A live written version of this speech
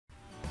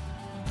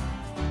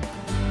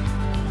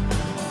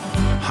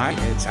Hi,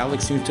 it's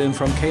Alex Newton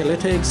from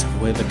K-lytics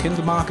with the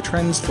Kindle market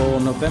trends for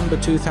November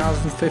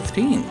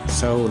 2015.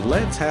 So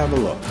let's have a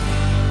look.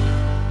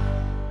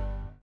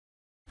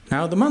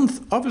 Now, the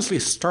month obviously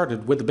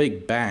started with a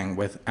big bang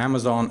with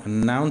Amazon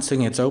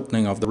announcing its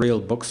opening of the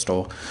real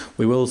bookstore.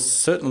 We will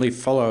certainly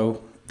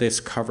follow this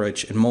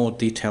coverage in more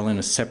detail in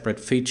a separate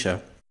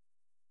feature.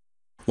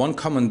 One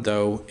comment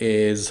though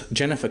is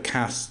Jennifer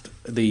Cast,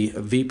 the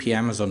VP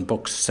Amazon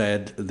Books,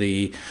 said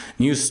the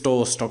new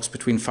store stocks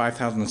between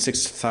 5,000 and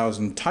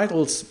 6,000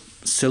 titles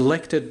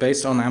selected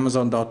based on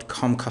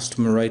Amazon.com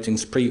customer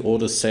ratings,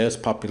 pre-order sales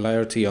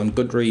popularity on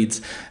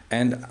Goodreads,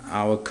 and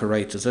our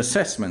curators'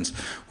 assessments.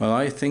 Well,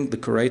 I think the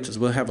curators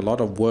will have a lot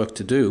of work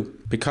to do,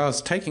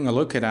 because taking a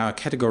look at our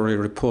category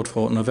report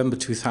for November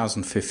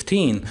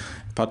 2015,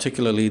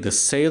 particularly the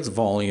sales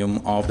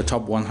volume of the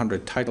top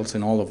 100 titles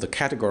in all of the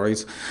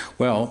categories,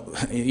 well,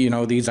 you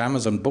know, these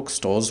Amazon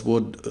bookstores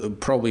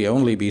would probably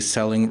only be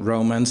selling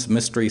romance,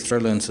 mystery,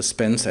 thriller and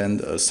suspense,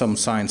 and some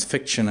science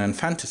fiction and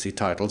fantasy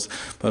titles,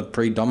 but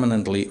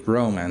predominantly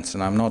romance,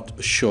 and I'm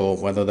not sure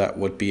whether that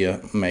would be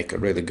make a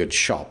really good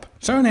shop.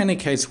 So in any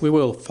case, we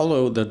will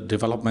follow the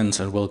developments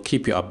and we'll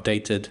keep you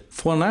updated.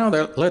 For now,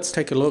 let's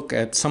take a look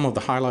at some of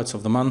the highlights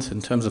of the month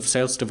in terms of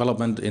sales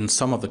development in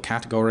some of the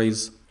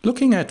categories.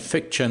 Looking at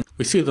fiction,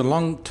 we see the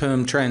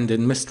long-term trend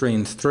in mystery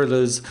and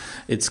thrillers.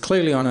 It's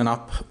clearly on an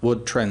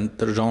upward trend,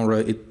 the genre.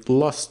 It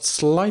lost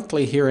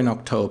slightly here in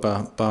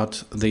October,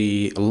 but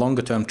the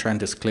longer-term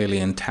trend is clearly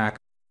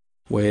intact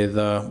with,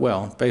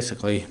 well,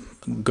 basically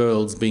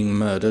girls being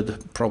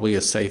murdered, probably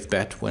a safe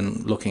bet when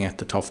looking at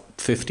the top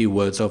 50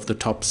 words of the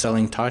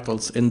top-selling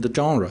titles in the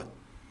genre.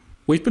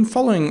 We've been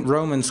following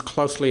romance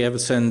closely ever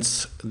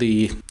since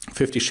the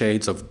 50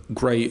 Shades of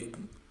Grey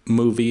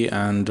movie,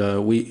 and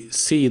we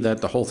see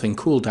that the whole thing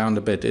cooled down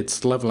a bit.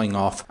 It's leveling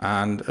off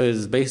and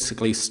is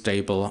basically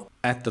stable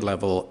at the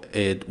level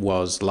it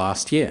was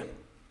last year.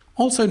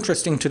 Also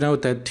interesting to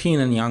note that teen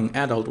and young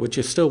adult, which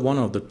is still one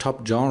of the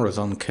top genres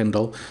on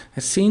Kindle,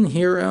 has seen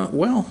here,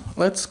 well,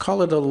 let's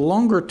call it a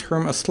longer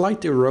term, a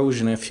slight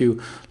erosion if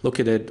you look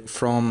at it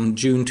from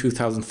June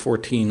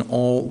 2014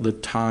 all the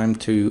time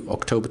to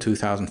October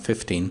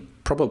 2015.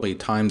 Probably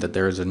time that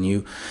there is a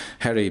new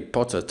Harry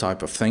Potter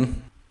type of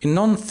thing. In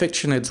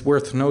non-fiction, it's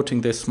worth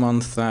noting this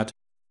month that,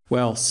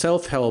 well,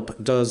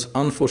 self-help does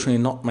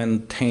unfortunately not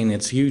maintain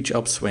its huge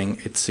upswing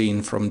it's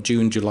seen from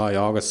June, July,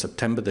 August,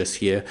 September this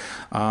year.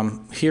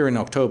 Here in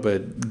October,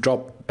 it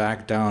dropped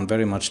back down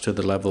very much to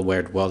the level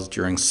where it was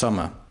during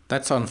summer.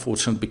 That's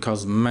unfortunate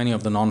because many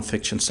of the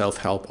non-fiction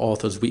self-help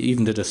authors, we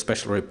even did a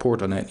special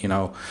report on it, you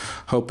know,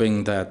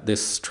 hoping that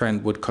this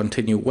trend would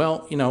continue.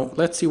 Well, you know,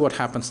 let's see what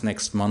happens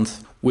next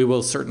month. We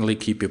will certainly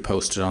keep you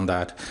posted on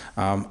that.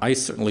 I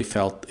certainly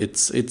felt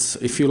it's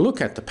if you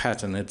look at the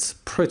pattern, it's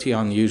pretty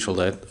unusual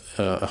that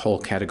a whole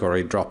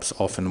category drops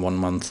off in 1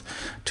 month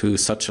to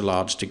such a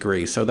large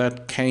degree. So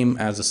that came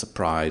as a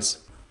surprise.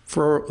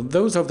 For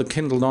those of the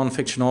Kindle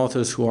nonfiction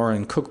authors who are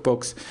in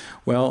cookbooks,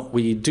 well,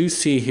 we do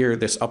see here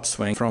this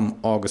upswing from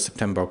August,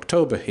 September,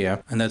 October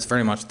here, and that's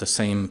very much the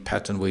same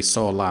pattern we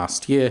saw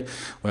last year,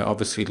 where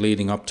obviously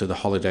leading up to the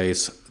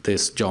holidays,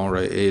 this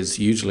genre is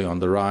usually on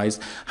the rise.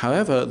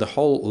 However, the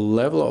whole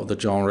level of the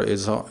genre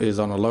is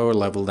on a lower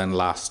level than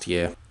last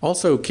year.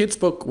 Also, Kids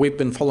Book, we've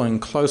been following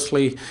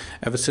closely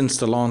ever since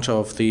the launch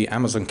of the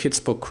Amazon Kids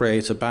Book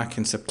Creator back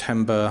in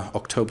September,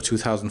 October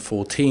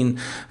 2014.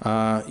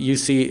 You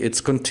see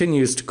it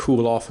continues to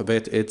cool off a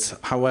bit.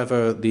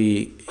 However,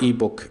 the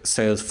ebook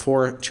sales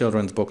for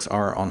children's books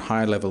are on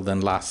higher level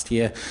than last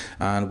year,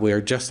 and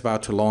we're just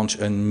about to launch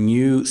a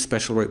new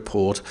special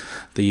report,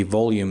 the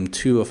volume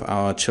 2 of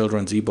our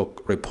children's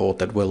ebook report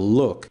that will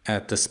look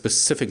at the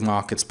specific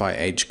markets by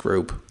age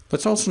group.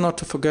 Let's also not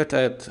to forget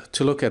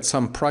to look at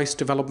some price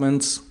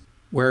developments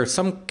where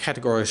some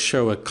categories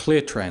show a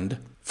clear trend.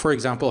 For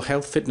example,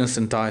 health, fitness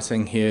and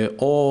dieting here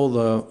all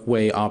the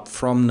way up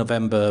from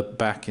November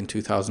back in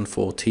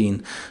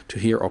 2014 to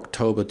here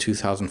October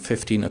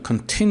 2015, a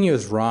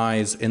continuous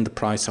rise in the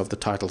price of the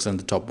titles in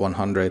the top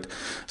 100.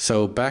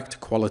 So back to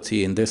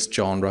quality in this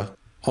genre.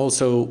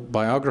 Also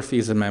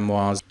biographies and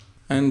memoirs.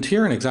 And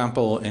here an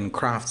example in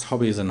crafts,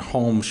 hobbies and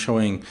home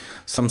showing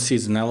some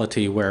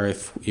seasonality where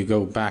if you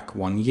go back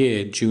 1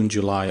 year, June,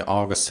 July,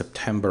 August,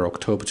 September,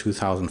 October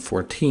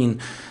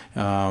 2014,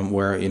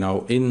 where, you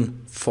know,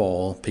 in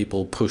fall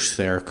people push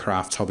their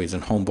crafts, hobbies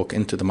and home book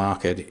into the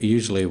market,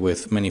 usually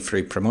with many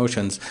free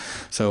promotions.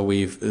 So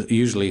we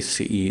usually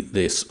see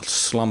this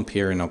slump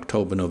here in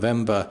October,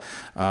 November,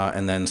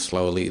 and then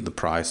slowly the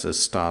prices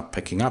start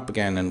picking up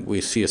again, and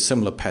we see a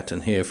similar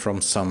pattern here from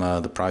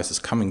summer, the prices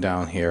coming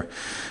down here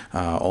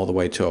all the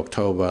way to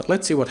October.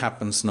 Let's see what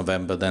happens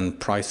November, then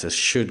prices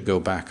should go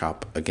back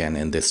up again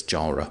in this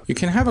genre. You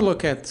can have a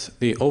look at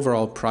the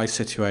overall price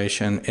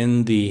situation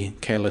in the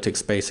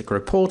K-lytics basic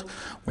report,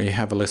 where you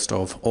have a list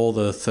of all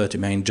the 30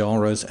 main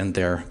genres and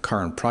their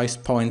current price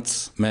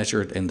points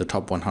measured in the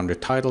top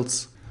 100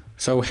 titles.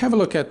 So have a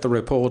look at the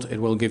report.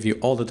 It will give you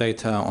all the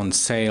data on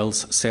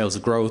sales, sales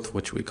growth,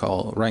 which we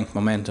call rank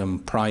momentum,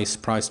 price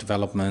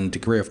development,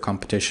 degree of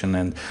competition,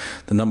 and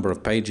the number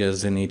of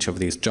pages in each of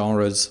these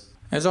genres.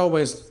 As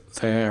always,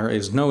 there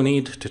is no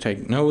need to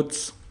take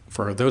notes.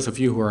 For those of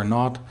you who are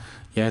not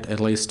yet at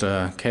least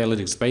a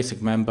K-lytics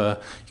basic member,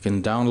 you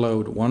can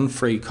download one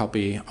free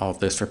copy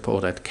of this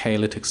report at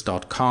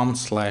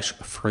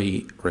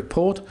k-lytics.com/free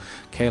report,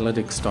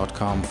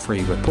 k-lytics.com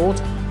free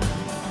report.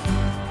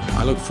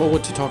 I look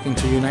forward to talking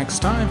to you next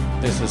time.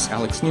 This is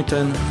Alex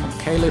Newton from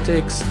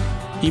K-lytics,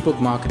 ebook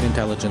market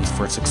intelligence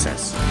for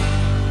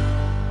success.